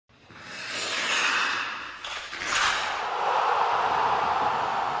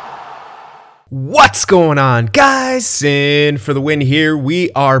What's going on, guys? Cyn for the win here.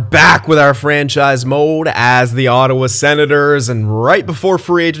 We are back with our franchise mode as the Ottawa Senators, and right before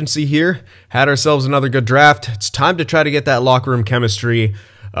free agency here, had ourselves another good draft. It's time to try to get that locker room chemistry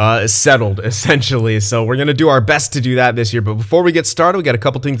settled, essentially. So we're going to do our best to do that this year. But before we get started, we got a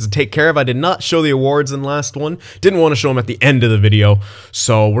couple things to take care of. I did not show the awards in the last one. Didn't want to show them at the end of the video.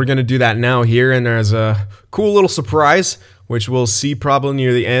 So we're going to do that now here, and there's a cool little surprise, which we'll see probably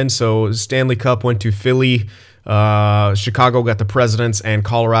near the end. So Stanley Cup went to Philly, Chicago got the Presidents, and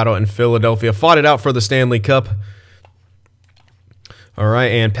Colorado and Philadelphia fought it out for the Stanley Cup. All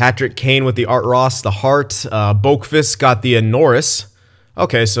right, and Patrick Kane with the Art Ross, the Hart. Boakfist got the Norris.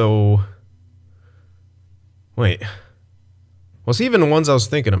 Okay, so wait, was he even the ones I was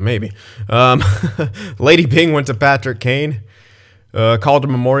thinking of? Maybe. Lady Bing went to Patrick Kane. Calder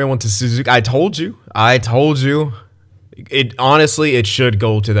Memorial went to Suzuki. I told you. It honestly, it should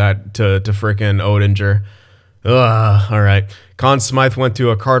go to that to frickin' Odinger. All right. Conn Smythe went to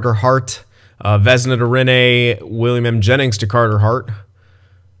a Carter Hart. Vezina to Rene. William M. Jennings to Carter Hart.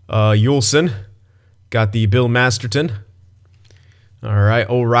 Yulson got the Bill Masterton. All right.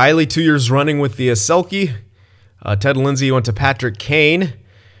 O'Reilly, 2 years running with the Selke. Ted Lindsay went to Patrick Kane.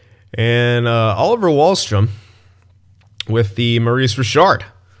 And Oliver Wahlstrom with the Maurice Richard.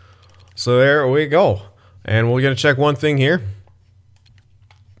 So there we go. And we're going to check one thing here.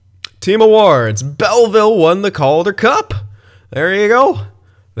 Team awards. Belleville won the Calder Cup. There you go.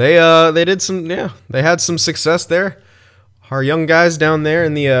 They did some, they had some success there. Our young guys down there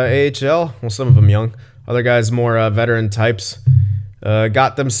in the AHL, well, some of them young, other guys more veteran types,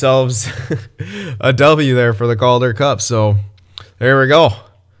 got themselves a W there for the Calder Cup. So there we go.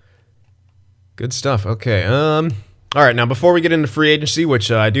 Good stuff. Okay. All right, now before we get into free agency, which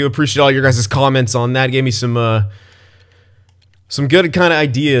I do appreciate all your guys' comments on that, gave me some good kind of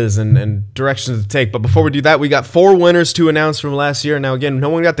ideas and directions to take. But before we do that, we got 4 winners to announce from last year. Now again, no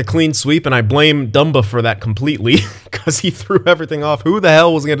one got the clean sweep, and I blame Dumba for that completely because he threw everything off. Who the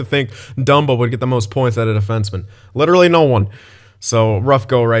hell was going to think Dumba would get the most points out of defenseman? Literally no one. So rough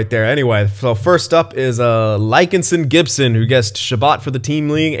go right there. Anyway, so first up is Lykinson Gibson, who guessed Shabbat for the team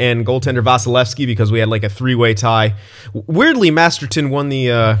league and goaltender Vasilevsky because we had like a 3-way tie. Weirdly, Masterton won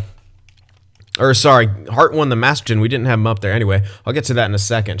the, Hart won the Masterton. We didn't have him up there. Anyway, I'll get to that in a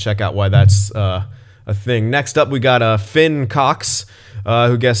second. Check out why that's a thing. Next up, we got Finn Cox,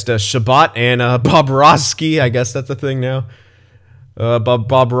 who guessed Shabbat and Bobrovsky. I guess that's a thing now.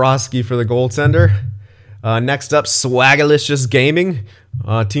 Bobrovsky for the goaltender. Next up, Swagalicious Gaming,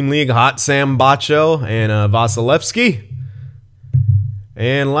 Team League, Hot Sam Bacho, and Vasilevsky.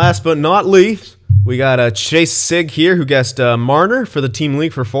 And last but not least, we got Chase Sig here, who guessed Marner for the Team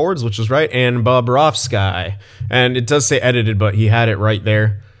League for forwards, which was right, and Bobrovsky. And it does say edited, but he had it right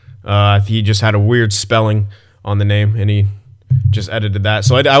there. He just had a weird spelling on the name, and he just edited that.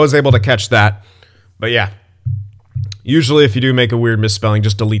 So I was able to catch that. But yeah, usually if you do make a weird misspelling,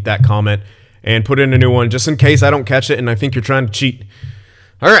 just delete that comment and put in a new one, just in case I don't catch it and I think you're trying to cheat.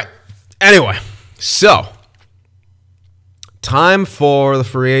 All right. Anyway, so time for the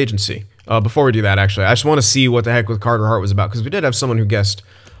free agency. Before we do that, actually, I just want to see what the heck with Carter Hart was about, because we did have someone who guessed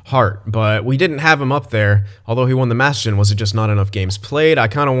Hart, but we didn't have him up there. Although he won the Masterton, was it just not enough games played? I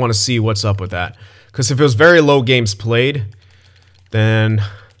kind of want to see what's up with that, because if it was very low games played, then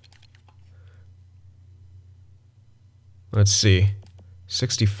let's see,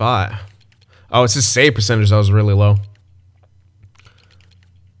 65. Oh, it's his save percentage that was really low.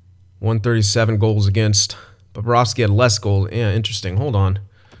 137 goals against. Bobrovsky had less goals. Yeah, interesting. Hold on.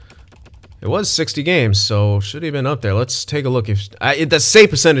 It was 60 games, so should have been up there. Let's take a look. If the save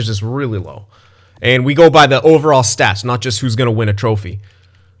percentage is really low. And we go by the overall stats, not just who's going to win a trophy.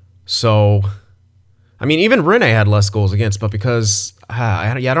 So, I mean, even Rene had less goals against, but because,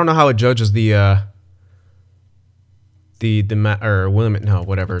 I don't know how it judges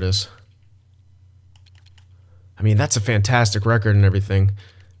whatever it is. I mean, that's a fantastic record and everything,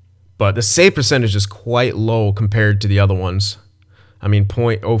 but the save percentage is quite low compared to the other ones. I mean,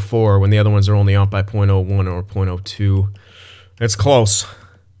 0.04 when the other ones are only out by 0.01 or 0.02. It's close.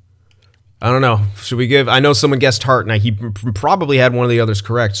 I don't know. Should we give... I know someone guessed Hart, and he probably had one of the others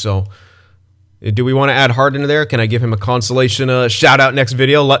correct, so do we want to add Hart into there? Can I give him a consolation shout-out next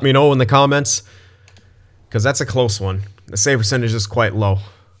video? Let me know in the comments, because that's a close one. The save percentage is quite low.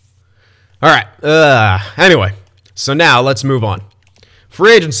 All right. Anyway. So now, let's move on.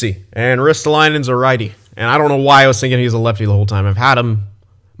 Free agency, and Ristolainen's a righty. And I don't know why I was thinking he's a lefty the whole time. I've had him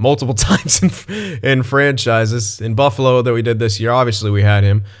multiple times in franchises. In Buffalo that we did this year, obviously we had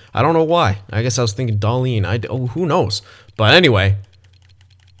him. I don't know why. I guess I was thinking Darlene. Who knows? But anyway,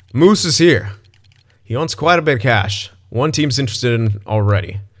 Moose is here. He wants quite a bit of cash. One team's interested in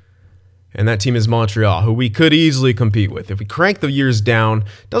already. And that team is Montreal, who we could easily compete with. If we crank the years down,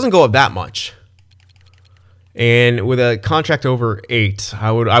 it doesn't go up that much. And with a contract over 8,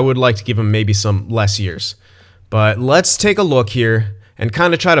 I would like to give him maybe some less years. But let's take a look here and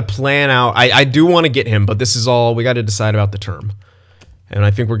kind of try to plan out. I do want to get him, but this is all we got to decide about the term. And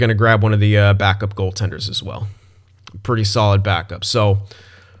I think we're going to grab one of the backup goaltenders as well. Pretty solid backup. So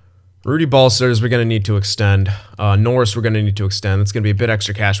Rudy Balcers, we're going to need to extend. Norris, we're going to need to extend. That's going to be a bit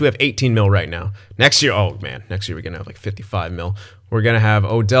extra cash. We have 18 mil right now. Next year, oh man, next year we're going to have like 55 mil. We're going to have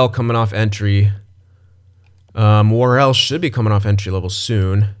Odell coming off entry. Worrell should be coming off entry level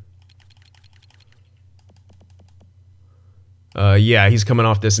soon. Yeah, he's coming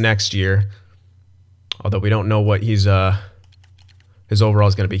off this next year. Although we don't know what his overall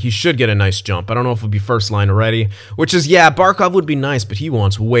is going to be. He should get a nice jump. I don't know if it'll be first line already. Which is, yeah, Barkov would be nice, but he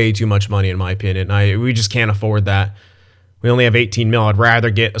wants way too much money in my opinion. We just can't afford that. We only have 18 mil. I'd rather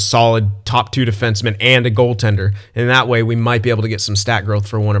get a solid top 2 defenseman and a goaltender. And that way we might be able to get some stat growth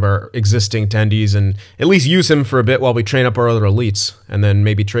for one of our existing tendies and at least use him for a bit while we train up our other elites. And then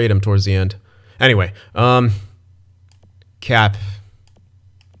maybe trade him towards the end. Anyway, cap.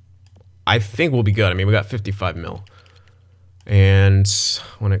 I think we'll be good. I mean, we got 55 mil. And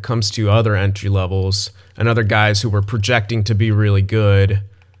when it comes to other entry levels and other guys who we're projecting to be really good,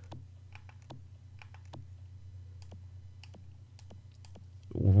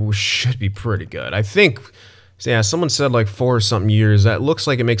 we should be pretty good. I think, yeah, someone said like 4 or something years. That looks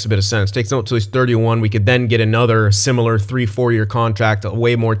like it makes a bit of sense. Takes him up till he's 31. We could then get another similar 3-4 year contract,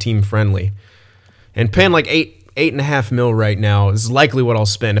 way more team friendly. And paying like 8.5 mil right now is likely what I'll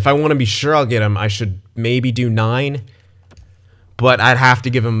spend. If I want to be sure I'll get him, I should maybe do 9. But I'd have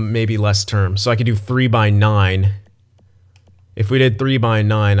to give him maybe less term. So I could do 3 by 9. If we did 3 by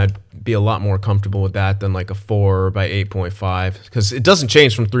 9, I'd be a lot more comfortable with that than like a 4 by 8.5. Because it doesn't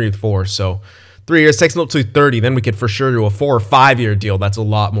change from 3 to 4. So 3 years takes him up to 30. Then we could for sure do a 4 or 5 year deal. That's a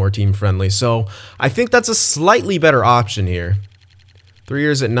lot more team friendly. So I think that's a slightly better option here. 3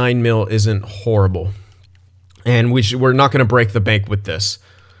 years at 9 mil isn't horrible. And we're not going to break the bank with this.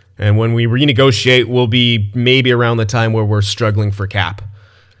 And when we renegotiate, we'll be maybe around the time where we're struggling for cap.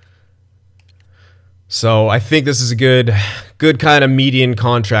 So I think this is a good kind of median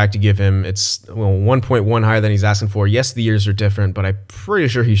contract to give him. It's 1.1 higher than he's asking for. Yes, the years are different, but I'm pretty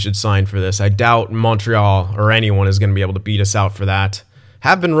sure he should sign for this. I doubt Montreal or anyone is going to be able to beat us out for that.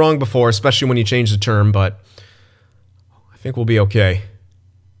 Have been wrong before, especially when you change the term, but I think we'll be okay.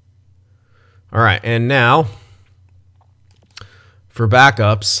 All right, and now for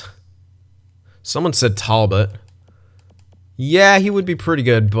backups, someone said Talbot. Yeah, he would be pretty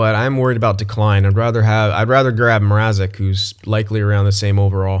good, but I'm worried about decline. I'd rather grab Mrazek, who's likely around the same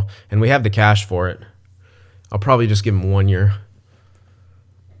overall, and we have the cash for it. I'll probably just give him 1 year.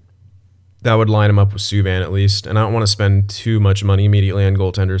 That would line him up with Subban at least, and I don't want to spend too much money immediately on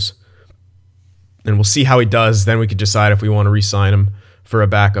goaltenders. And we'll see how he does. Then we could decide if we want to re-sign him for a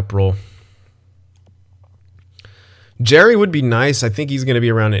backup role. Jerry would be nice. I think he's going to be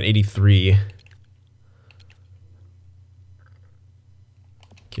around an 83.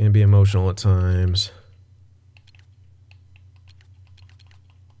 Can be emotional at times.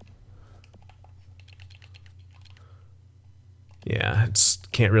 Yeah,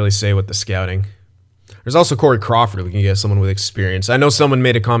 can't really say with the scouting. There's also Corey Crawford. We can get someone with experience. I know someone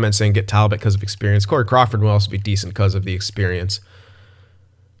made a comment saying get Talbot because of experience. Corey Crawford will also be decent because of the experience.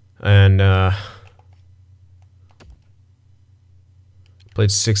 And played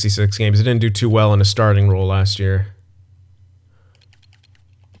 66 games. He didn't do too well in a starting role last year.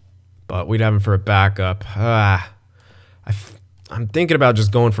 But we'd have him for a backup. I'm thinking about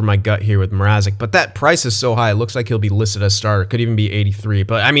just going for my gut here with Mrazek. But that price is so high, it looks like he'll be listed as starter. Could even be 83.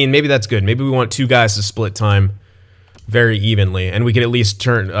 But, I mean, maybe that's good. Maybe we want 2 guys to split time very evenly. And we could at least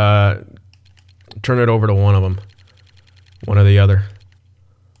turn it over to one of them. One or the other.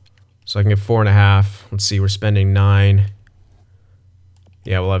 So I can get 4.5. Let's see, we're spending 9.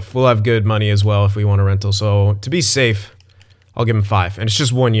 Yeah, we'll have good money as well if we want a rental. So to be safe, I'll give him 5. And it's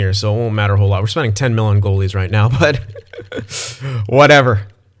just 1 year, so it won't matter a whole lot. We're spending 10 mil on goalies right now, but whatever.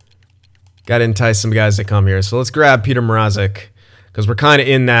 Got to entice some guys to come here. So let's grab Peter Mrazek, because we're kind of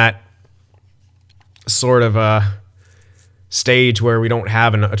in that sort of stage where we don't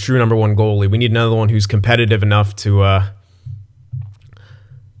have a true #1 goalie. We need another one who's competitive enough to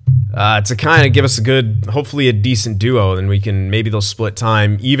kind of give us a good, hopefully a decent duo. Then maybe they'll split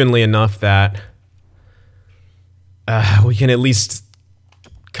time evenly enough that we can at least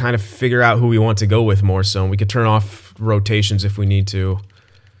kind of figure out who we want to go with more so. And we could turn off rotations if we need to.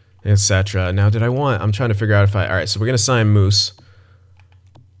 etc. Now, I'm trying to figure out if all right, so we're going to sign Moose.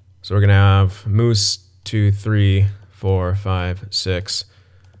 So we're going to have Moose 2, 3, 4, 5, 6.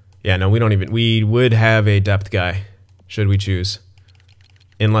 Yeah, no, we would have a depth guy, should we choose.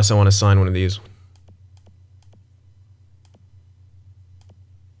 Unless I want to sign one of these.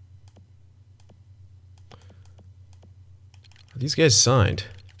 Are these guys signed?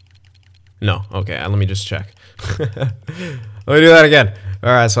 No, okay, let me just check. Let me do that again.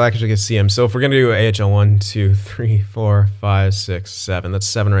 Alright, so I actually can see him. So if we're going to do AHL 1, 2, 3, 4, 5, 6, 7. That's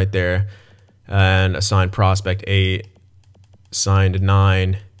 7 right there. And a signed prospect, 8. Signed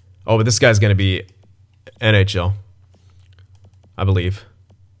 9. Oh, but this guy's going to be NHL, I believe.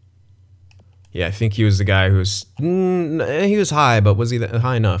 Yeah, I think he was the guy who's... he was high, but was he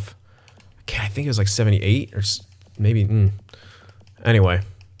high enough? Okay, I think it was like 78 or maybe... Anyway.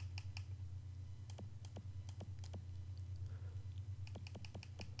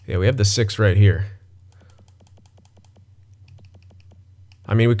 Yeah, we have the 6 right here.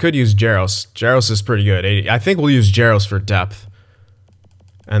 I mean, we could use Jaros. Jaros is pretty good. 80. I think we'll use Jaros for depth.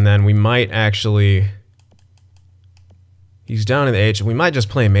 And then we might actually... He's down in the AHL. We might just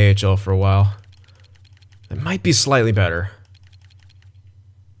play him AHL for a while. It might be slightly better.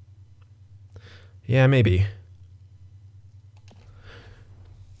 Yeah, maybe.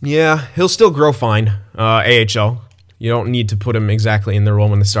 Yeah, he'll still grow fine. AHL. You don't need to put him exactly in the role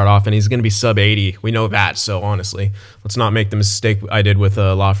when they start off, and he's going to be sub 80. We know that, so honestly, let's not make the mistake I did with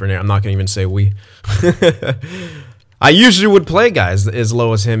Lafreniere. I'm not going to even say we. I usually would play guys as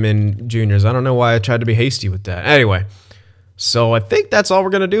low as him in juniors. I don't know why I tried to be hasty with that. Anyway, so I think that's all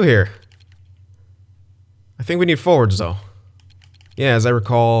we're going to do here. I think we need forwards, though. Yeah, as I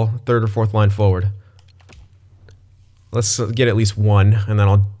recall, 3rd or 4th line forward. Let's get at least 1, and then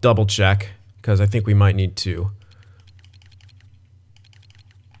I'll double check, because I think we might need 2.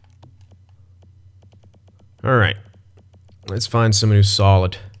 Alright. Let's find someone who's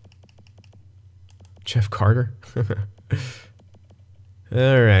solid. Jeff Carter?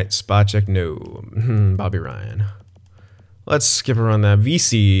 Alright, spot check, no. Bobby Ryan. Let's skip around that.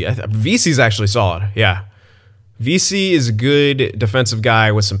 VC. VC's actually solid, yeah. VC is a good defensive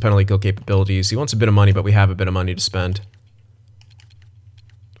guy with some penalty kill capabilities. He wants a bit of money, but we have a bit of money to spend.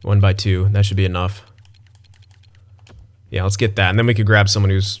 1 by 2. That should be enough. Yeah, let's get that. And then we could grab someone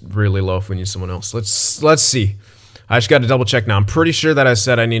who's really low if we need someone else. Let's see. I just got to double check now. I'm pretty sure that I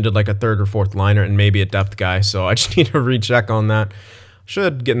said I needed like a 3rd or 4th liner and maybe a depth guy. So I just need to recheck on that.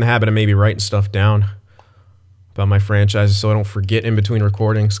 Should get in the habit of maybe writing stuff down about my franchises so I don't forget in between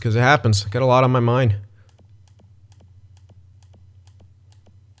recordings, because it happens. I got a lot on my mind.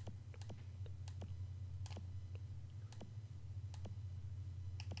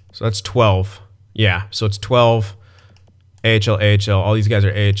 So that's 12. Yeah, so it's 12. AHL, AHL. All these guys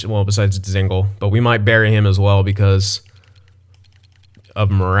are AHL. Well, besides Zingle. But we might bury him as well because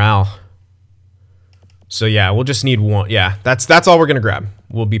of morale. So yeah, we'll just need 1. Yeah, that's all we're going to grab.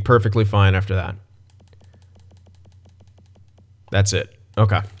 We'll be perfectly fine after that. That's it.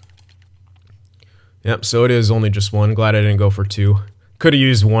 Okay. Yep, so it is only just 1. Glad I didn't go for 2. Could have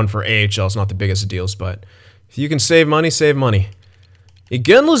used 1 for AHL. It's not the biggest of deals, but if you can save money, save money.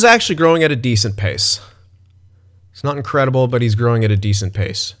 Igunla's actually growing at a decent pace. It's not incredible, but he's growing at a decent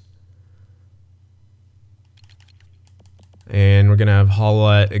pace. And we're going to have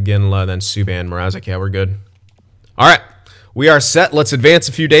Hollett, Igunla, then Subban, Mrazek. Yeah, we're good. All right. We are set. Let's advance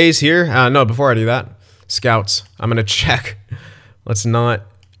a few days here. No, before I do that, scouts. I'm going to check. Let's not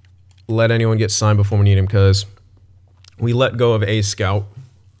let anyone get signed before we need him, because we let go of a scout.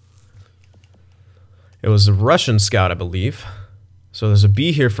 It was a Russian scout, I believe. So there's a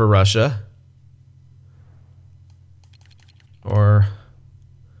B here for Russia. Or,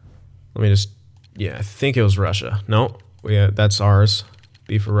 let me just, yeah, I think it was Russia. No, that's ours.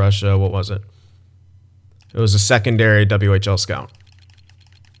 B for Russia, what was it? It was a secondary WHL scout.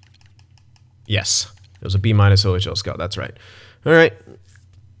 Yes, it was a B- OHL scout, that's right. All right,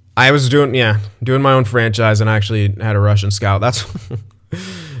 I was doing my own franchise, and I actually had a Russian scout. That's,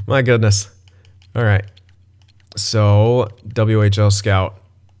 my goodness. All right, so WHL scout.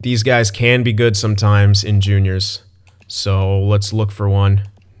 These guys can be good sometimes in juniors. So let's look for one.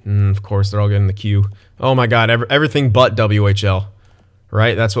 Of course, they're all getting the Q. Oh my God, everything but WHL.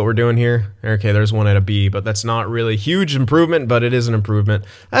 Right? That's what we're doing here. Okay, there's one at a B, but that's not really a huge improvement, but it is an improvement.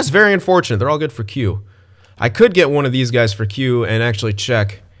 That's very unfortunate. They're all good for Q. I could get one of these guys for Q and actually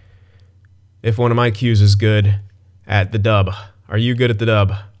check if one of my Qs is good at the dub. Are you good at the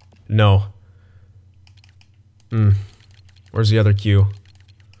dub? No. Where's the other Q?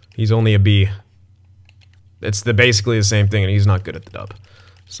 He's only a B. It's basically the same thing, and he's not good at the dub.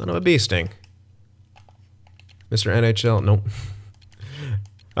 Son of a bee sting. Mr. NHL, nope.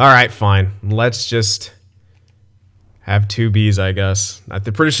 Alright, fine. Let's just have 2 Bs, I guess. I'm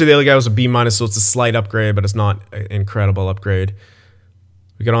pretty sure the other guy was a B-, so it's a slight upgrade, but it's not an incredible upgrade.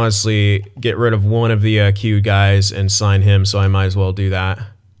 We can honestly get rid of one of the Q guys and sign him, so I might as well do that.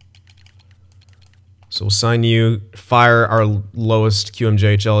 So we'll sign you, fire our lowest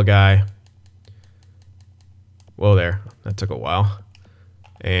QMJHL guy. Whoa there, that took a while.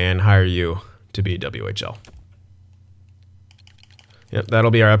 And hire you to be WHL. Yep, that'll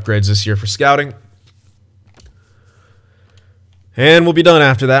be our upgrades this year for scouting. And we'll be done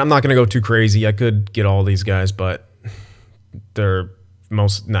after that. I'm not going to go too crazy. I could get all these guys, but they're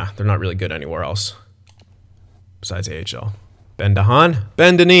not really good anywhere else besides AHL. Ben DeHaan,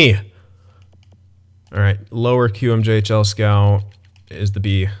 Ben Denis. All right, lower QMJHL scout is the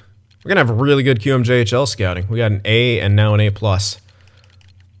B. We're going to have a really good QMJHL scouting. We got an A and now an A+.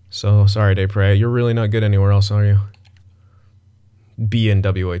 So, sorry, Depre. You're really not good anywhere else, are you? B and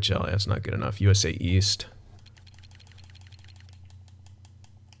WHL. That's not good enough. USA East.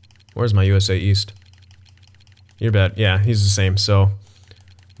 Where's my USA East? You're bad. Yeah, he's the same. So,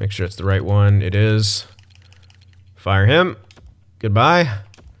 make sure it's the right one. It is. Fire him. Goodbye.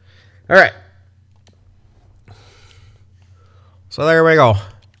 All right. So, there we go.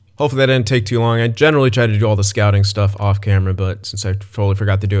 Hopefully that didn't take too long. I generally try to do all the scouting stuff off camera, but since I totally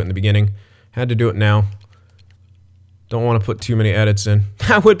forgot to do it in the beginning, had to do it now. Don't want to put too many edits in.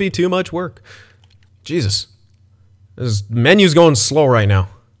 That would be too much work. Jesus. This menu's going slow right now.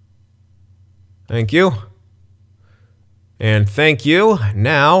 Thank you. And thank you.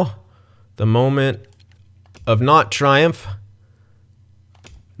 Now, the moment of not triumph.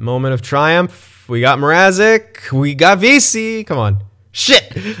 Moment of triumph. We got Mrazek. We got VC. Come on.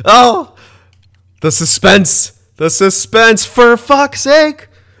 Shit! Oh! The suspense! The suspense, for fuck's sake!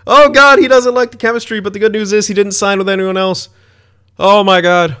 Oh god, he doesn't like the chemistry, but the good news is he didn't sign with anyone else. Oh my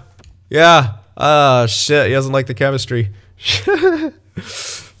god. Yeah. Shit, he doesn't like the chemistry.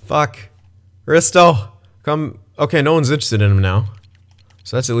 Fuck. Risto, come. Okay, no one's interested in him now.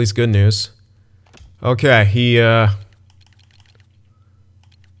 So that's at least good news. Okay,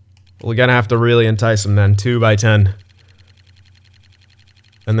 we're gonna have to really entice him then. 2 by 10.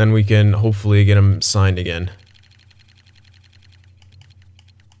 And then we can hopefully get him signed again.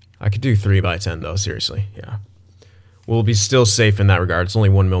 I could do 3 by 10 though, seriously. Yeah. We'll be still safe in that regard. It's only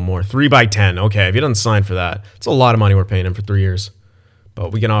 1 mil more. 3 by 10. Okay, if he doesn't sign for that, it's a lot of money we're paying him for 3 years.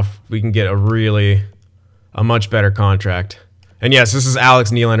 But we can get a much better contract. And yes, this is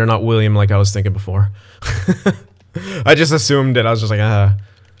Alex Nylander, not William like I was thinking before. I just assumed it. I was just like,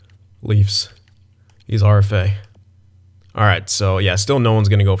 Leafs. He's RFA. Alright, so yeah, still no one's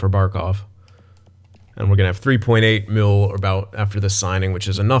going to go for Barkov. And we're going to have 3.8 mil or about after this signing, which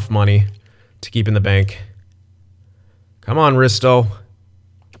is enough money to keep in the bank. Come on, Risto.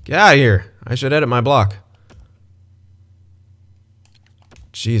 Get out of here. I should edit my block.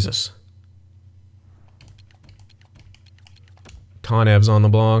 Jesus. Konev's on the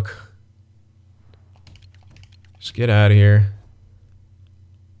block. Just get out of here.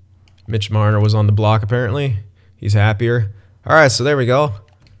 Mitch Marner was on the block, apparently. He's happier. Alright, so there we go.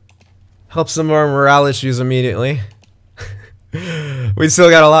 Helps some of our morale issues immediately. We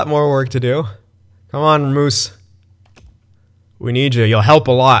still got a lot more work to do. Come on, Moose. We need you. You'll help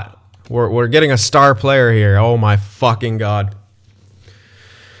a lot. We're getting a star player here. Oh my fucking god.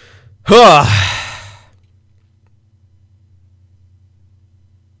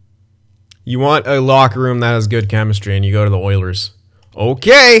 You want a locker room that has good chemistry and you go to the Oilers.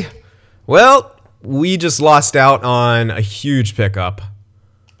 Okay. Well, we just lost out on a huge pickup.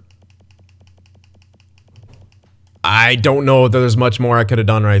 I don't know if there's much more I could have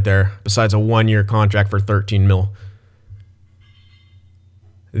done right there besides a 1-year contract for 13 mil.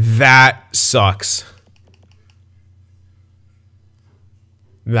 That sucks.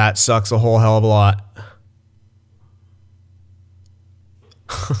 That sucks a whole hell of a lot.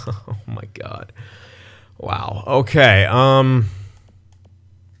 Oh my god. Wow. Okay.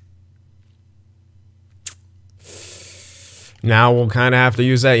 Now we'll kind of have to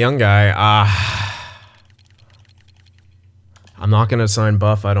use that young guy. I'm not going to sign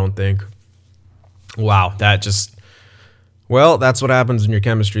Buff, I don't think. Wow, that just... Well, that's what happens when your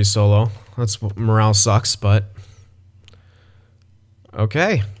chemistry is so low. That's what morale sucks, but...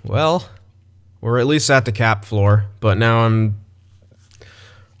 Okay, well... We're at least at the cap floor, but now I'm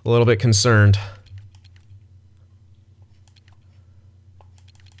a little bit concerned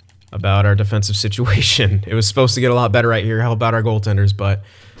about our defensive situation. It was supposed to get a lot better right here. How about our goaltenders? But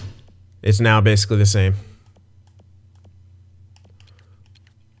it's now basically the same.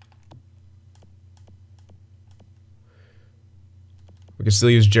 We can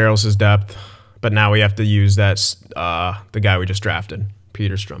still use Jaros's depth, but now we have to use that the guy we just drafted,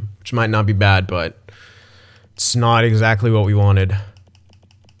 Peterstrom, which might not be bad, but it's not exactly what we wanted.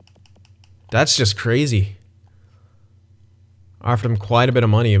 That's just crazy. Offered him quite a bit of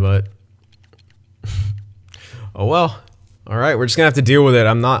money, but oh well. All right, we're just gonna have to deal with it.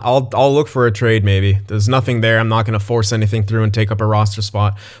 I'll look for a trade maybe. There's nothing there. I'm not gonna force anything through and take up a roster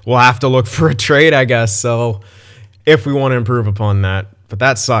spot. We'll have to look for a trade, I guess. So if we want to improve upon that, but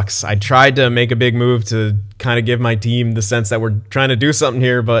that sucks. I tried to make a big move to kind of give my team the sense that we're trying to do something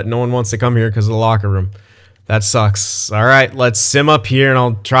here, but no one wants to come here because of the locker room. That sucks. All right, let's sim up here and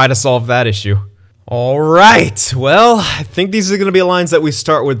I'll try to solve that issue. All right, well, I think these are going to be lines that we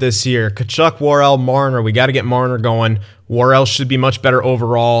start with this year. Tkachuk, Worrell, Marner. We got to get Marner going. Worrell should be much better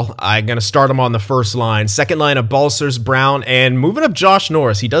overall. I'm going to start him on the first line. Second line of Balcers, Brown, and moving up Josh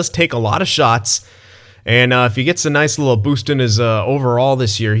Norris. He does take a lot of shots, and if he gets a nice little boost in his overall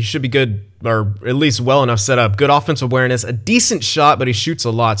this year, he should be good, or at least well enough set up. Good offensive awareness, a decent shot, but he shoots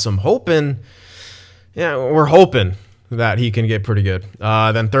a lot, so I'm hoping, yeah, we're hoping that he can get pretty good.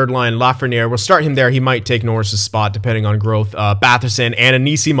 Then third line, Lafreniere. We'll start him there. He might take Norris's spot depending on growth. Batherson and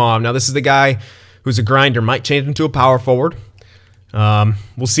Anisimov. Now this is the guy who's a grinder. Might change him to a power forward.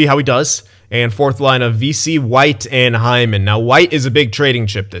 We'll see how he does. And fourth line of VC, White, and Hyman. Now White is a big trading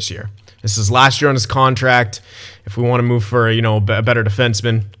chip this year. This is last year on his contract. If we want to move for a better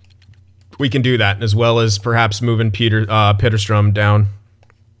defenseman, we can do that, as well as perhaps moving Peterstrom down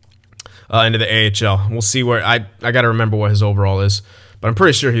into the AHL. We'll see where I got to remember what his overall is, but I'm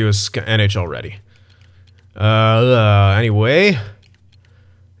pretty sure he was NHL ready. Anyway,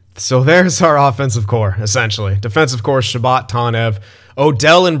 so there's our offensive core essentially. Defensive core: Shabbat, Tanev,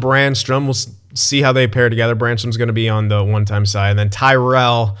 Odell, and Brandstrom. We'll see how they pair together. Brandstrom's going to be on the one-time side, and then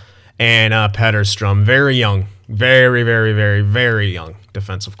Tyrell and Peterstrom. Very young, very, very, very, very young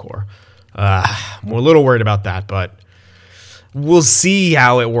defensive core. We're a little worried about that, but we'll see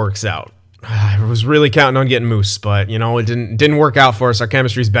how it works out. I was really counting on getting Moose, but you know, it didn't work out for us. Our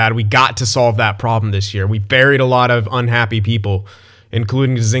chemistry's bad. We got to solve that problem this year. We buried a lot of unhappy people,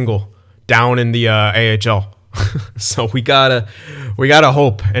 including Zingle, down in the AHL. So we gotta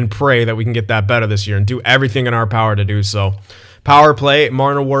hope and pray that we can get that better this year and do everything in our power to do so. Power play: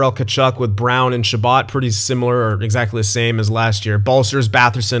 Marner, Worrell, Tkachuk with Brown and Shabbat, pretty similar or exactly the same as last year. Balcers,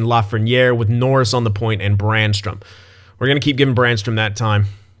 Batherson, Lafreniere with Norris on the point and Brandstrom. We're gonna keep giving Brandstrom that time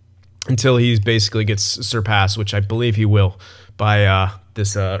until he basically gets surpassed, which I believe he will, by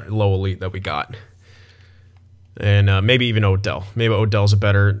this low elite that we got. And maybe even Odell. Maybe Odell's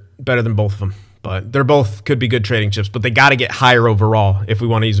better than both of them. But they're both could be good trading chips, but they got to get higher overall if we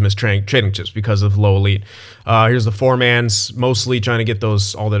want to use them as trading chips because of low elite. Here's the four-mans, mostly trying to get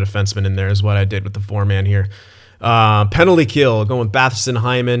all the defensemen in there is what I did with the four-man here. Penalty kill, going with Batherson,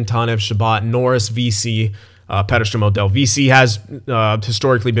 Hyman, Tanev, Shabbat, Norris, VC, Peterstrom, Odell. VC has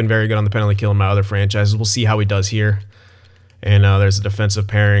historically been very good on the penalty kill in my other franchises. We'll see how he does here. And there's the defensive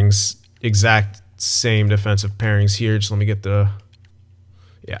pairings. Exact same defensive pairings here. Just let me get the...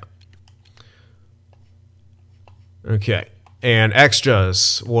 Yeah. Okay. And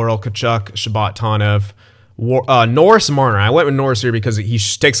extras. Worrell, Tkachuk, Shabbat, Tanev. Norris, Marner. I went with Norris here because he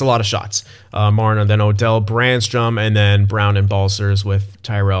takes a lot of shots. Marner, then Odell, Brandstrom, and then Brown and Balcers with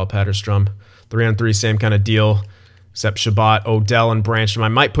Tyrell, Peterstrom. 3-on-3, same kind of deal, except Shabbat, Odell, and Brandstrom. I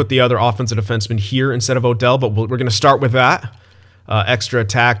might put the other offensive defenseman here instead of Odell, but we're going to start with that. Extra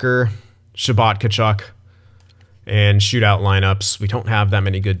attacker, Shabbat, Tkachuk, and shootout lineups. We don't have that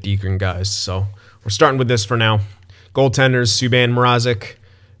many good Deacon guys, so we're starting with this for now. Goaltenders, Subban, Mrazek,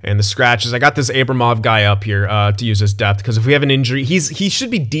 and the scratches. I got this Abramov guy up here to use as depth because if we have an injury, he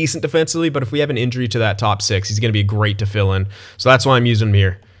should be decent defensively, but if we have an injury to that top six, he's going to be great to fill in. So that's why I'm using him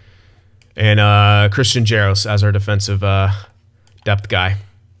here. And Christian Jaros as our defensive depth guy.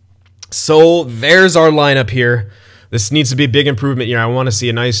 So there's our lineup here. This needs to be a big improvement here. I want to see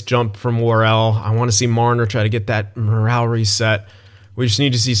a nice jump from Worrell. I want to see Marner try to get that morale reset. We just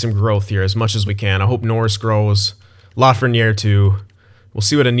need to see some growth here as much as we can. I hope Norris grows. Lafreniere too. We'll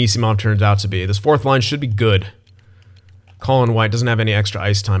see what Anisimov turns out to be. This fourth line should be good. Colin White doesn't have any extra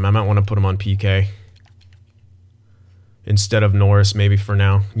ice time. I might want to put him on PK instead of Norris maybe for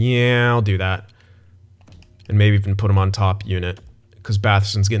now. Yeah, I'll do that. And maybe even put him on top unit because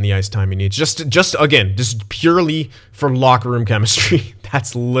Batherson's getting the ice time he needs. Just again, just purely for locker room chemistry.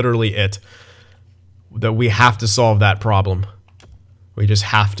 That's literally it. That we have to solve that problem. We just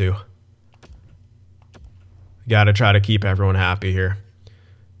have to. Got to try to keep everyone happy here.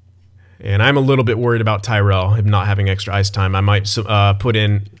 And I'm a little bit worried about Tyrell, him not having extra ice time. I might put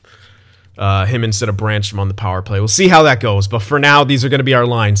in him instead of Branstrom on the power play. We'll see how that goes. But for now, these are going to be our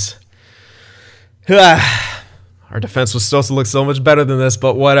lines. Our defense was supposed to look so much better than this,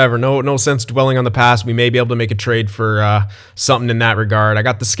 but whatever. No sense dwelling on the past. We may be able to make a trade for something in that regard. I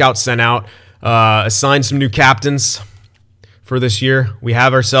got the scouts sent out, assigned some new captains for this year. We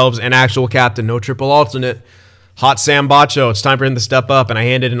have ourselves an actual captain, no triple alternate. Hot Sam Bacho. It's time for him to step up, and I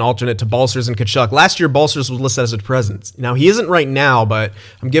handed an alternate to Balcers and Kachuk. Last year, Balcers was listed as a presence. Now, he isn't right now, but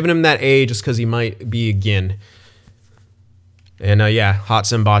I'm giving him that A just because he might be again. And, yeah, Hot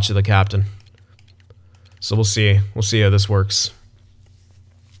Sam Bacho, the captain. So we'll see. We'll see how this works.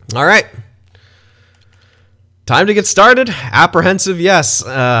 All right. Time to get started. Apprehensive, yes.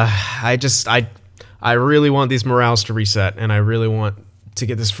 I really want these morales to reset, and I really want to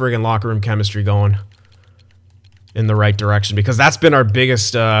get this friggin' locker room chemistry going in the right direction, because that's been our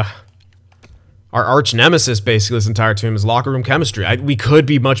biggest, our arch nemesis basically this entire team is locker room chemistry. We could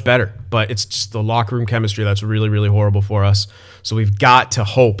be much better, but it's just the locker room chemistry that's really, really horrible for us. So we've got to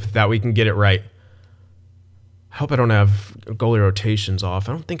hope that we can get it right. I hope I don't have goalie rotations off.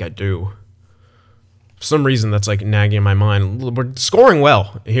 I don't think I do. For some reason, that's like nagging in my mind. We're scoring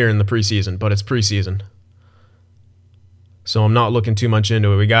well here in the preseason, but it's preseason. So I'm not looking too much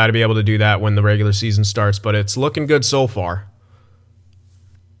into it. We got to be able to do that when the regular season starts, but it's looking good so far.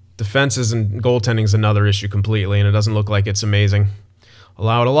 Defenses and goaltending is another issue completely, and it doesn't look like it's amazing.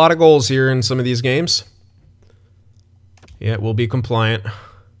 Allowed a lot of goals here in some of these games. Yeah, we'll be compliant.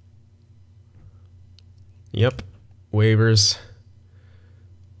 Yep. Waivers.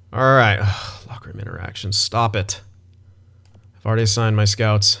 All right. Ugh, locker room interactions. Stop it. I've already assigned my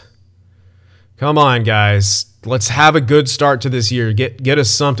scouts. Come on, guys. Let's have a good start to this year. Get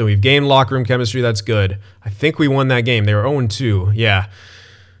us something. We've gained locker room chemistry. That's good. I think we won that game. They were 0-2. Yeah.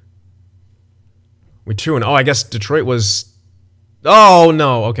 We 2-0. Oh, I guess Detroit was... Oh,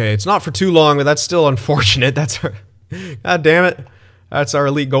 no. Okay, it's not for too long, but that's still unfortunate. That's our... God damn it. That's our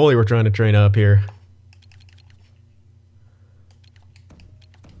elite goalie we're trying to train up here.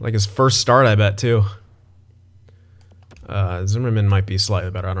 Like his first start, I bet, too. Zimmerman might be slightly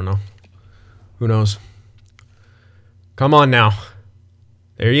better. I don't know. Who knows? Come on now.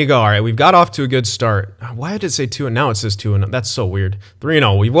 There you go. All right, we've got off to a good start. Why did it say 2 and now it says 2 and that's so weird.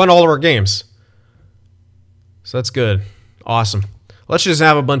 3-0. We've won all of our games. So that's good. Awesome. Let's just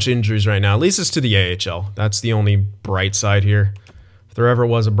have a bunch of injuries right now. At least it's to the AHL. That's the only bright side here. If there ever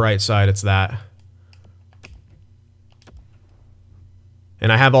was a bright side, it's that.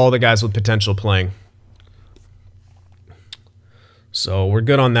 And I have all the guys with potential playing. So we're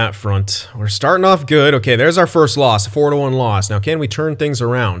good on that front. We're starting off good. Okay, there's our first loss, a 4-1 loss. Now, can we turn things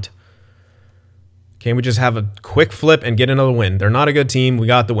around? Can we just have a quick flip and get another win? They're not a good team. We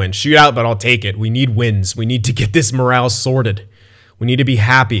got the win. Shootout, but I'll take it. We need wins. We need to get this morale sorted. We need to be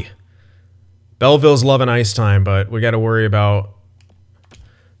happy. Belleville's loving ice time, but we got to worry about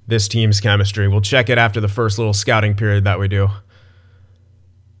this team's chemistry. We'll check it after the first little scouting period that we do.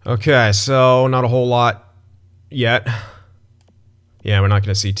 Okay, so not a whole lot yet. Yeah, we're not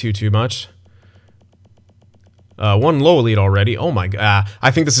going to see too much. One low elite already. Oh my god.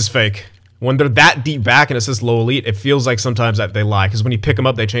 I think this is fake. When they're that deep back and it says low elite, it feels like sometimes that they lie. Because when you pick them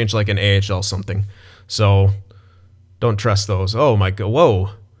up, they change like an AHL something. So, don't trust those. Oh my god. Whoa.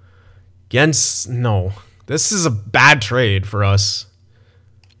 Gens... No. This is a bad trade for us.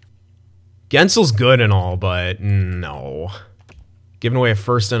 Gensel's good and all, but no. Giving away a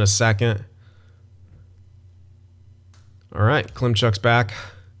first and a second. All right, Klimchuk's back.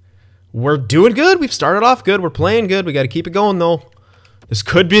 We're doing good. We've started off good. We're playing good. We got to keep it going, though. This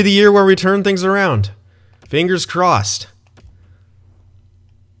could be the year where we turn things around. Fingers crossed.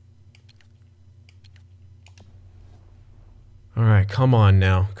 All right, come on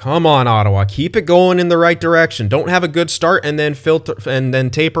now. Come on, Ottawa. Keep it going in the right direction. Don't have a good start and then filter and then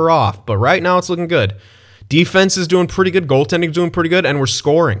taper off. But right now, it's looking good. Defense is doing pretty good. Goaltending is doing pretty good, and we're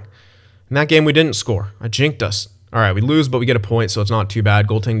scoring. In that game, we didn't score. I jinked us. All right, we lose, but we get a point, so it's not too bad.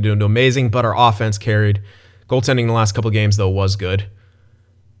 Goaltending doing amazing, but our offense carried. Goaltending in the last couple of games, though, was good.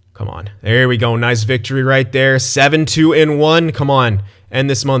 Come on. There we go. Nice victory right there. 7-2-1. Come on. End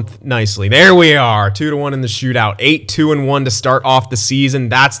this month nicely. There we are. 2-1 in the shootout. 8-2-1 to start off the season.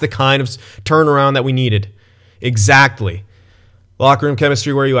 That's the kind of turnaround that we needed. Exactly. Locker room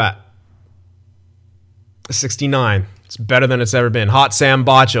chemistry, where are you at? 69. It's better than it's ever been. Hot Sam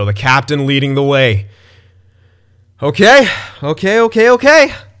Bacho, the captain leading the way. Okay.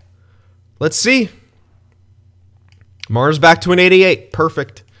 Let's see. Mars back to an 88.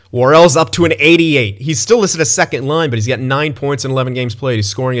 Perfect. Worrell's up to an 88. He's still listed as second line, but he's got 9 points in 11 games played. He's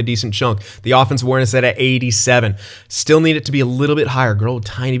scoring a decent chunk. The offensive awareness at 87. Still need it to be a little bit higher. Grow a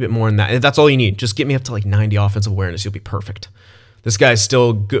tiny bit more than that. That's all you need. Just get me up to like 90 offensive awareness. You'll be perfect. This guy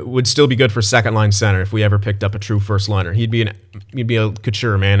still would still be good for second line center if we ever picked up a true first liner. He'd be a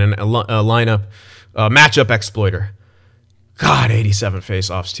couture man and a lineup matchup exploiter. God, 87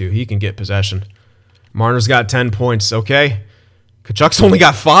 faceoffs too. He can get possession. Marner's got 10 points. Okay. Kachuk's only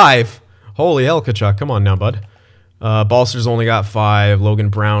got 5. Holy hell, Kachuk. Come on now, bud. Balcer's only got 5. Logan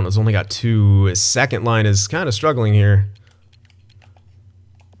Brown has only got 2. His second line is kind of struggling here.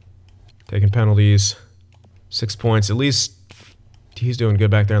 Taking penalties. 6 points. At least he's doing good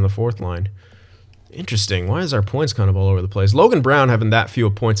back there on the fourth line. Interesting. Why is our points kind of all over the place? Logan Brown having that few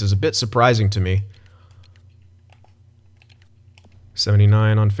points is a bit surprising to me.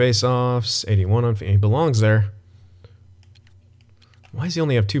 79 on faceoffs. 81 on... He belongs there. Why does he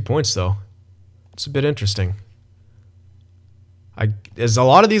only have 2 points, though? It's a bit interesting. Is a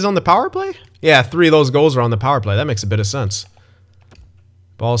lot of these on the power play? Yeah, 3 of those goals are on the power play. That makes a bit of sense.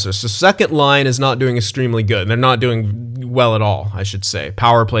 Balcer. So second line is not doing extremely good. They're not doing well at all, I should say.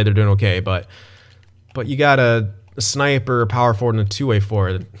 Power play, they're doing okay, but you got a sniper, a power forward, and a two-way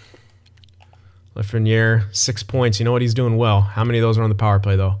forward. Lafreniere, 6 points. You know what? He's doing well. How many of those are on the power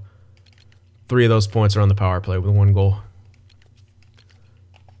play, though? 3 of those points are on the power play with 1 goal.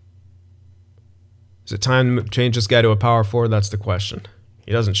 Is it time to change this guy to a power forward? That's the question.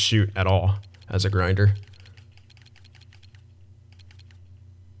 He doesn't shoot at all as a grinder.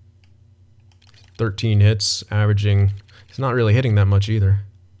 13 hits, averaging... He's not really hitting that much either.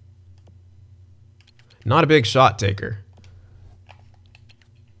 Not a big shot taker.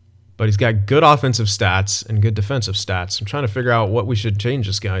 But he's got good offensive stats and good defensive stats. I'm trying to figure out what we should change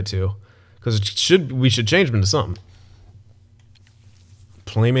this guy to. Because we should change him to something.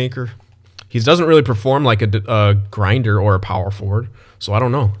 Playmaker. He doesn't really perform like a grinder or a power forward, so I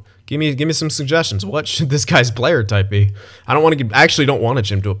don't know. Give me some suggestions. What should this guy's player type be? I actually don't want to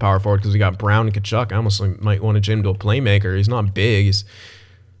change him to a power forward because we got Brown and Kachuk. I almost might want to change him to a playmaker. He's not big. He's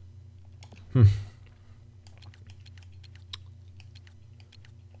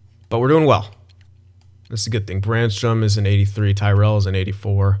But we're doing well. That's a good thing. Brandstrom is an 83. Tyrell is an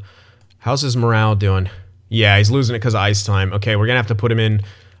 84. How's his morale doing? Yeah, he's losing it because of ice time. Okay, we're going to have to put him in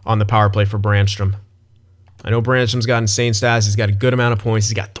on the power play for Brandstrom. I know Brandstrom's got insane stats. He's got a good amount of points.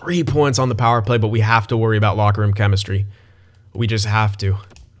 He's got 3 points on the power play, but we have to worry about locker room chemistry. We just have to.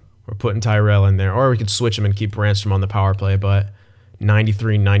 We're putting Tyrell in there. Or we could switch him and keep Brandstrom on the power play, but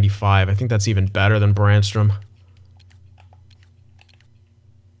 93, 95. I think that's even better than Brandstrom.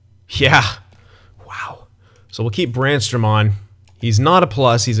 Yeah. Wow. So we'll keep Brandstrom on. He's not a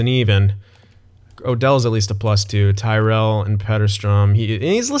plus. He's an even. Odell's at least a +2. Tyrell and Petterstrom.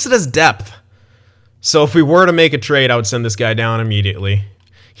 He's listed as depth. So if we were to make a trade, I would send this guy down immediately.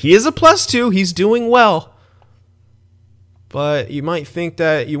 He is a +2. He's doing well. But you might think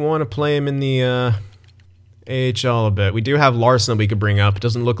that you want to play him in the AHL a bit. We do have Larson that we could bring up. It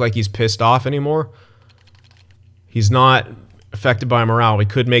doesn't look like he's pissed off anymore. He's not affected by morale. We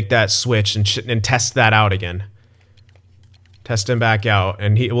could make that switch and test that out again. Test him back out,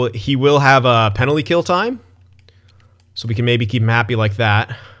 and he will have a penalty kill time, so we can maybe keep him happy like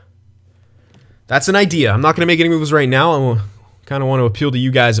that. That's an idea. I'm not going to make any moves right now. I kind of want to appeal to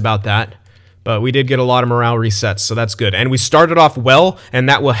you guys about that, but we did get a lot of morale resets, so that's good. And we started off well, and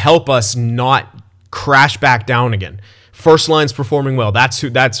that will help us not crash back down again. First line's performing well.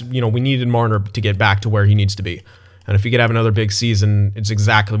 We needed Marner to get back to where he needs to be, and if he could have another big season, it's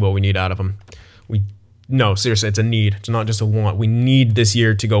exactly what we need out of him. No, seriously, it's a need. It's not just a want. We need this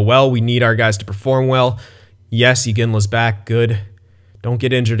year to go well. We need our guys to perform well. Yes, Iginla's back. Good. Don't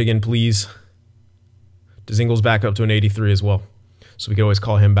get injured again, please. Dzingle's back up to an 83 as well. So we can always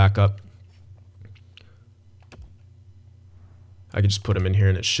call him back up. I could just put him in here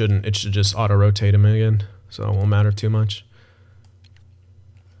and it should just auto-rotate him again. So it won't matter too much.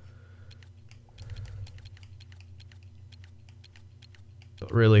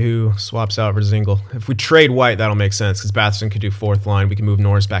 But really, who swaps out for Dzingel? If we trade White, that'll make sense, because Batherson could do 4th line. We can move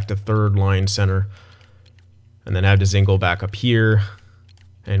Norris back to 3rd line center. And then have Dzingel back up here.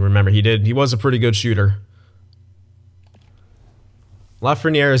 And remember, he was a pretty good shooter.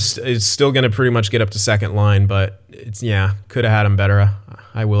 Lafreniere is still going to pretty much get up to 2nd line, but yeah, could have had him better.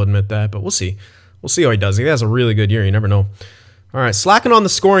 I will admit that, but we'll see. We'll see how he does. He has a really good year. You never know. All right, slacking on the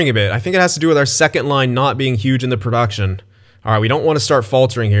scoring a bit. I think it has to do with our 2nd line not being huge in the production. All right, we don't want to start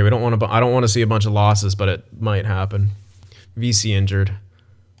faltering here. I don't want to see a bunch of losses, but it might happen. VC injured.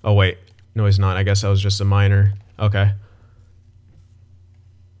 Oh, wait. No, he's not. I guess that was just a minor. Okay.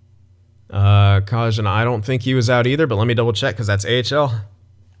 Kajan, I don't think he was out either, but let me double check because that's AHL.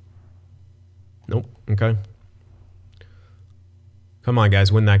 Nope. Okay. Come on,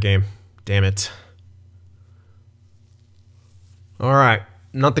 guys. Win that game. Damn it. All right.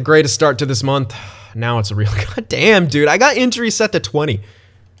 Not the greatest start to this month. Now it's a real... God damn, dude. I got injury set to 20.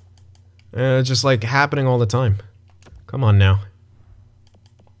 It's just like happening all the time. Come on now.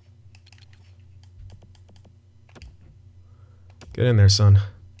 Get in there, son.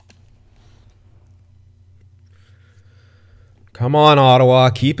 Come on, Ottawa.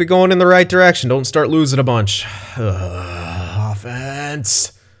 Keep it going in the right direction. Don't start losing a bunch.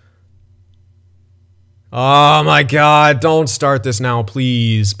 Offense. Oh my god. Don't start this now,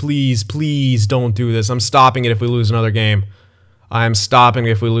 please. Please, please don't do this. I'm stopping it if we lose another game. I am stopping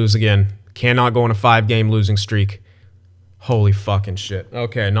it if we lose again. Cannot go on a 5-game losing streak. Holy fucking shit.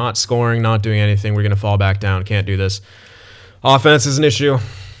 Okay, not scoring, not doing anything. We're going to fall back down. Can't do this. Offense is an issue.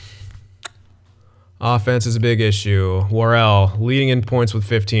 Offense is a big issue. Worrell leading in points with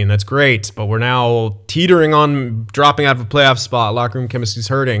 15. That's great, but we're now teetering on dropping out of a playoff spot. Locker room chemistry's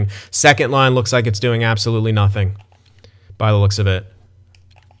hurting. Second line looks like it's doing absolutely nothing by the looks of it.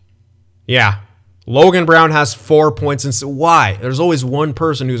 Yeah. Logan Brown has 4 points. And so why? There's always one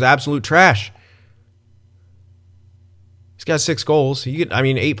person who's absolute trash. He's got 6 goals. He could, I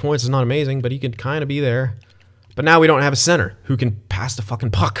mean, 8 points is not amazing, but he could kind of be there. But now we don't have a center who can pass the fucking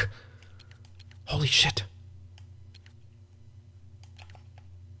puck. Holy shit.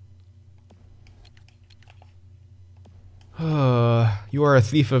 You are a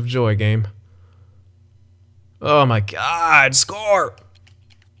thief of joy, game. Oh my god, score!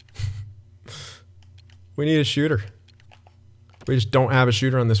 We need a shooter. We just don't have a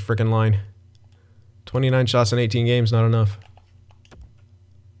shooter on this frickin' line. 29 shots in 18 games, not enough.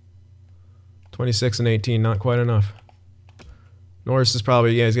 26 and 18, not quite enough. Norris is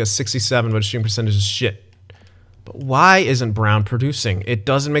probably, yeah, he's got 67, but his shooting percentage is shit. But why isn't Brown producing? It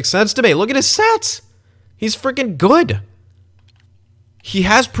doesn't make sense to me. Look at his stats. He's freaking good. He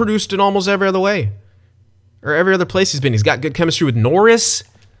has produced in almost every other way. Or every other place he's been. He's got good chemistry with Norris.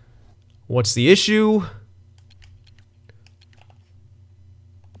 What's the issue?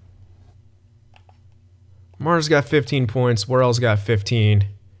 Marner's got 15 points. Worrell's got 15.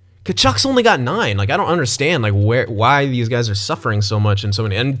 Kachuk's only got 9. Like, I don't understand, like, why these guys are suffering so much and so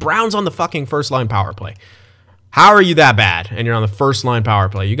many. And Brown's on the fucking first line power play. How are you that bad? And you're on the first line power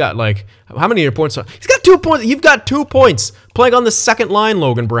play. You got, like, how many of your points? He's got 2 points. You've got 2 points playing on the second line,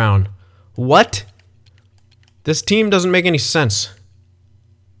 Logan Brown. What? This team doesn't make any sense.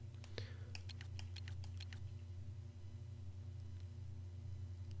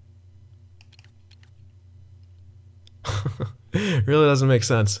 Really doesn't make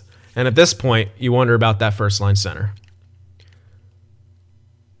sense. And at this point, you wonder about that first line center.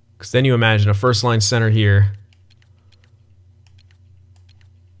 Because then you imagine a first line center here.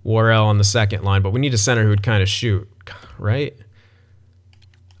 Worrell on the second line. But we need a center who would kind of shoot. Right?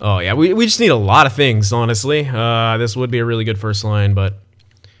 Oh, yeah. We just need a lot of things, honestly. This would be a really good first line, but...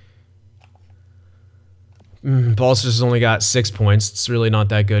 Balster's only got 6 points. It's really not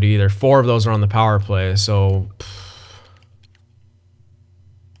that good either. 4 of those are on the power play, so...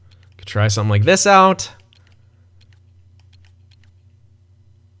 Could try something like this out.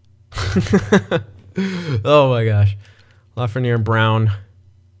 Oh my gosh. Lafreniere and Brown.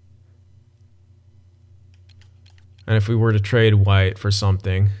 And if we were to trade White for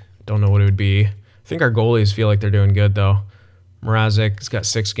something, don't know what it would be. I think our goalies feel like they're doing good though. Mrazek's got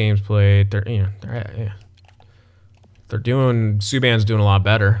 6 games played. They're doing. Subban's doing a lot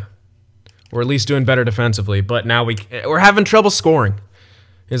better. We're at least doing better defensively. But now we're having trouble scoring.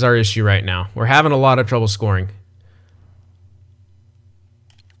 Is our issue right now. We're having a lot of trouble scoring.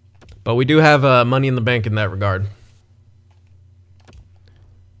 But we do have money in the bank in that regard.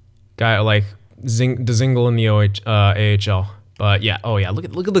 Guy like Dzingel in the AHL. But yeah, oh yeah, look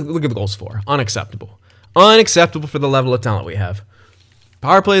at the goals for. Unacceptable. Unacceptable for the level of talent we have.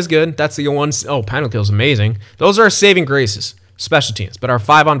 Power play is good. That's the one. Oh, penalty kill is amazing. Those are our saving graces. Special teams. But our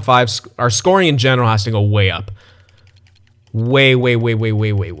 5-on-5, our scoring in general has to go way up. Way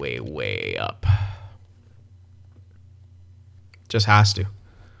up. Just has to.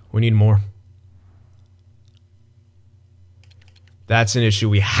 We need more. That's an issue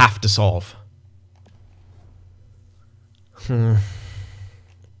we have to solve. Come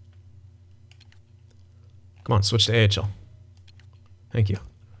on, switch to AHL. Thank you.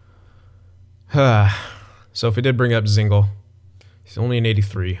 So if we did bring up Dzingel, he's only an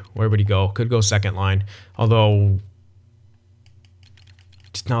 83. Where would he go? Could go second line. Although...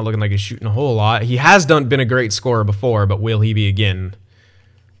 it's not looking like he's shooting a whole lot. He has been a great scorer before, but will he be again?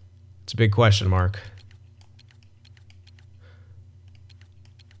 It's a big question mark.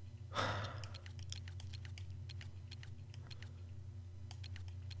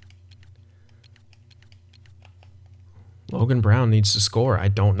 Logan Brown needs to score. I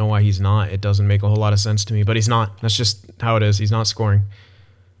don't know why he's not. It doesn't make a whole lot of sense to me, but he's not. That's just how it is. He's not scoring.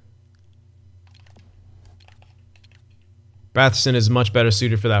 Batherson is much better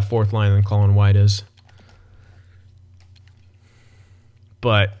suited for that fourth line than Colin White is.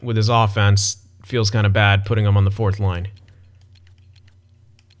 But with his offense, feels kind of bad putting him on the fourth line.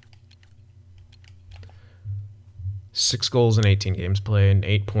 6 goals in 18 games played and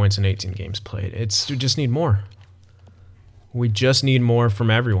 8 points in 18 games played. We just need more. We just need more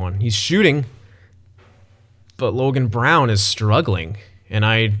from everyone. He's shooting, but Logan Brown is struggling, and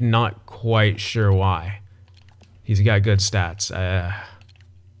I'm not quite sure why. He's got good stats.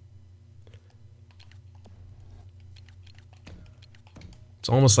 It's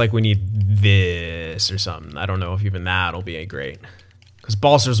almost like we need this or something. I don't know if even that'll be great. Because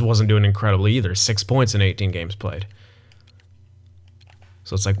Balcers wasn't doing incredibly either. 6 points in 18 games played.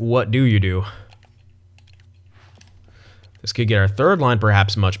 So it's like, what do you do? This could get our third line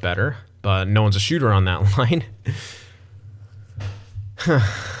perhaps much better, but no one's a shooter on that line.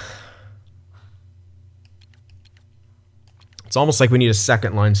 It's almost like we need a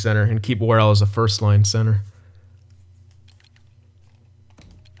second line center and keep Worrell as a first line center.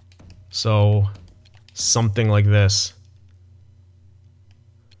 So something like this.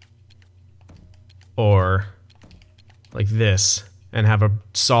 Or like this. And have a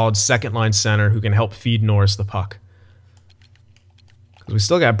solid second line center who can help feed Norris the puck. We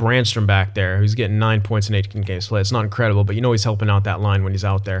still got Brandstrom back there, who's getting 9 points in 18 games played. It's not incredible, but you know he's helping out that line when he's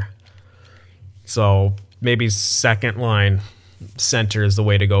out there. So maybe second line center is the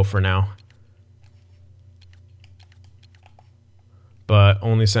way to go for now. But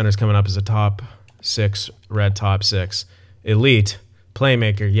only centers coming up as a top 6, red top 6. Elite,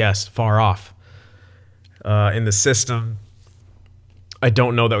 playmaker, yes, far off. In the system, I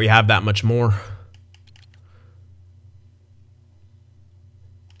don't know that we have that much more.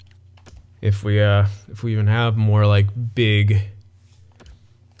 If we even have more like big,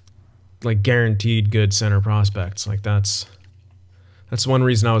 like guaranteed good center prospects, like that's one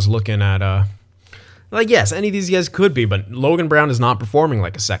reason I was looking at like, yes, any of these guys could be, but Logan Brown is not performing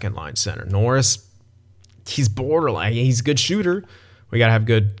like a second line center. Norris, he's borderline. He's a good shooter. We gotta have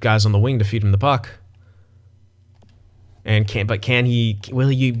good guys on the wing to feed him the puck. And will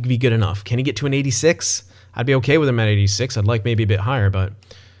he be good enough? Can he get to an 86? I'd be okay with him at 86. I'd like maybe a bit higher, but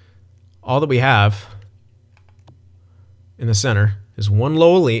all that we have in the center is one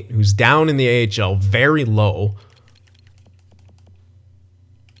low elite who's down in the AHL, very low.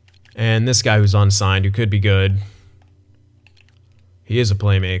 And this guy who's unsigned, who could be good. He is a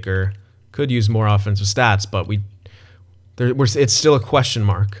playmaker. Could use more offensive stats, but it's still a question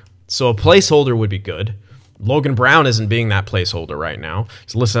mark. So a placeholder would be good. Logan Brown isn't being that placeholder right now.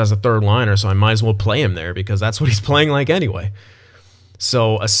 He's listed as a third liner, so I might as well play him there because that's what he's playing like anyway.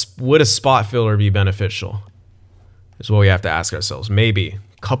 So would a spot filler be beneficial? Is what we have to ask ourselves. Maybe.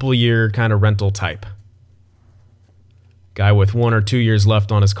 Couple year kind of rental type. Guy with 1 or 2 years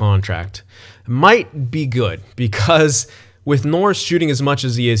left on his contract. Might be good because with Norris shooting as much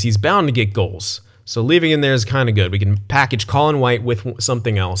as he is, he's bound to get goals. So leaving him there is kind of good. We can package Colin White with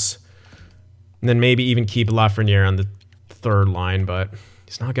something else. And then maybe even keep Lafreniere on the third line, but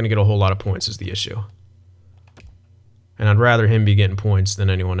he's not going to get a whole lot of points is the issue. And I'd rather him be getting points than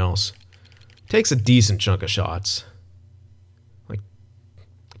anyone else. Takes a decent chunk of shots. Like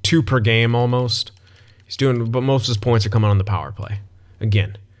 2 per game almost. He's doing, but most of his points are coming on the power play.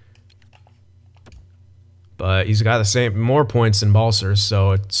 Again. But he's got the same, more points than Balcers,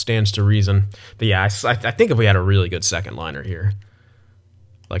 so it stands to reason. But yeah, I think if we had a really good second liner here,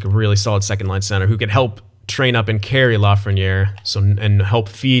 like a really solid second line center who could help train up and carry Lafreniere and help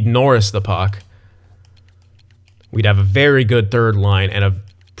feed Norris the puck, we'd have a very good third line and a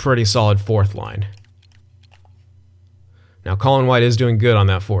pretty solid fourth line. Now, Colin White is doing good on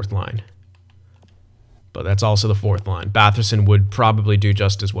that fourth line. But that's also the fourth line. Batherson would probably do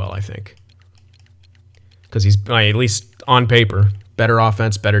just as well, I think. Because he's, at least on paper, better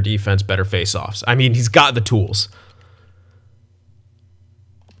offense, better defense, better face-offs. I mean, he's got the tools.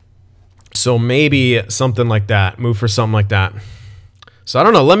 So maybe something like that. Move for something like that. So I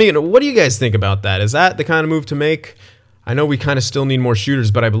don't know. What do you guys think about that? Is that the kind of move to make? I know we kind of still need more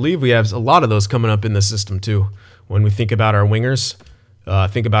shooters, but I believe we have a lot of those coming up in the system too. When we think about our wingers,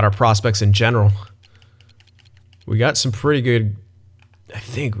 think about our prospects in general. We got some pretty good, I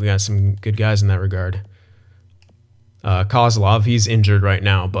think we got some good guys in that regard. Kozlov, he's injured right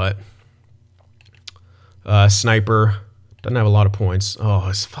now, but Sniper. Doesn't have a lot of points. Oh,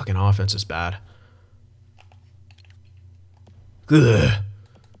 his fucking offense is bad. Ugh.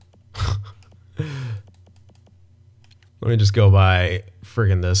 Let me just go by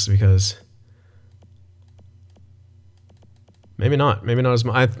friggin' this because maybe not as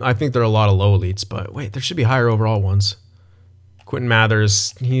much. I think there are a lot of low elites, but wait, there should be higher overall ones. Quentin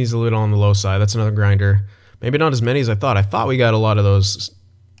Mathers, he's a little on the low side. That's another grinder. Maybe not as many as I thought. I thought we got a lot of those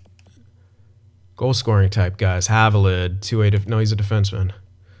goal scoring type guys. Havilid, 2A. No, he's a defenseman.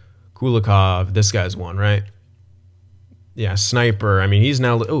 Kulikov, this guy's one, right? Yeah, Sniper. I mean, he's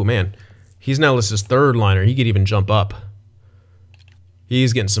now. Oh man, he's now listed as third liner. He could even jump up.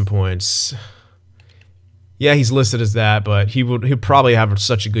 He's getting some points. Yeah, he's listed as that, but he'll probably have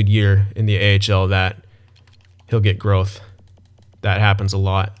such a good year in the AHL that he'll get growth. That happens a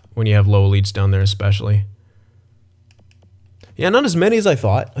lot when you have low elites down there, especially. Yeah, not as many as I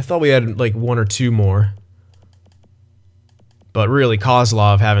thought. I thought we had like one or two more. But really,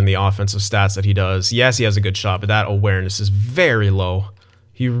 Kozlov having the offensive stats that he does. Yes, he has a good shot, but that awareness is very low.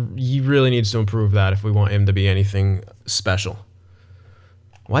 He really needs to improve that if we want him to be anything special.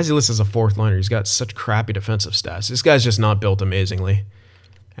 Why is he listed as a fourth liner? He's got such crappy defensive stats. This guy's just not built amazingly.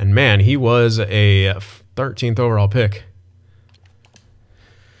 And man, he was a 13th overall pick.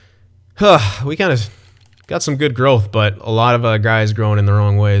 We kind of got some good growth, but a lot of guys growing in the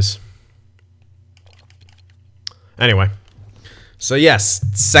wrong ways. Anyway, so yes,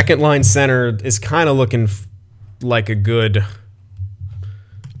 second line center is kind of looking like a good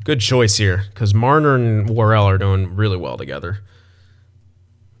choice here because Marner and Worrell are doing really well together.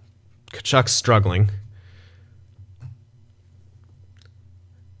 Kachuk's struggling,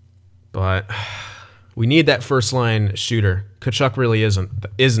 but we need that first line shooter. Kachuk really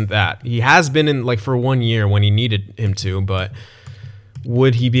isn't that. He has been in like for 1 year when he needed him to, but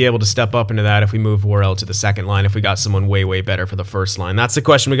would he be able to step up into that if we move Worrell to the second line if we got someone way better for the first line? That's the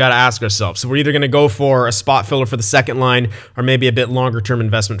question we got to ask ourselves. So we're either going to go for a spot filler for the second line or maybe a bit longer term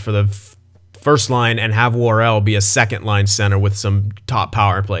investment for the first line and have Worrell be a second line center with some top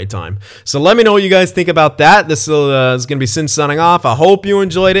power play time. So let me know what you guys think about that. This is going to be Cyn signing off. I hope you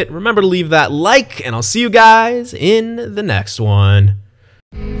enjoyed it. Remember to leave that like, and I'll see you guys in the next one.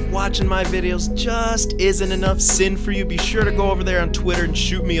 If watching my videos just isn't enough Cyn for you, be sure to go over there on Twitter and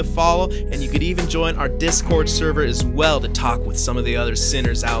shoot me a follow, and you could even join our Discord server as well to talk with some of the other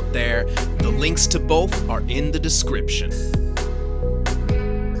Cynners out there. The links to both are in the description.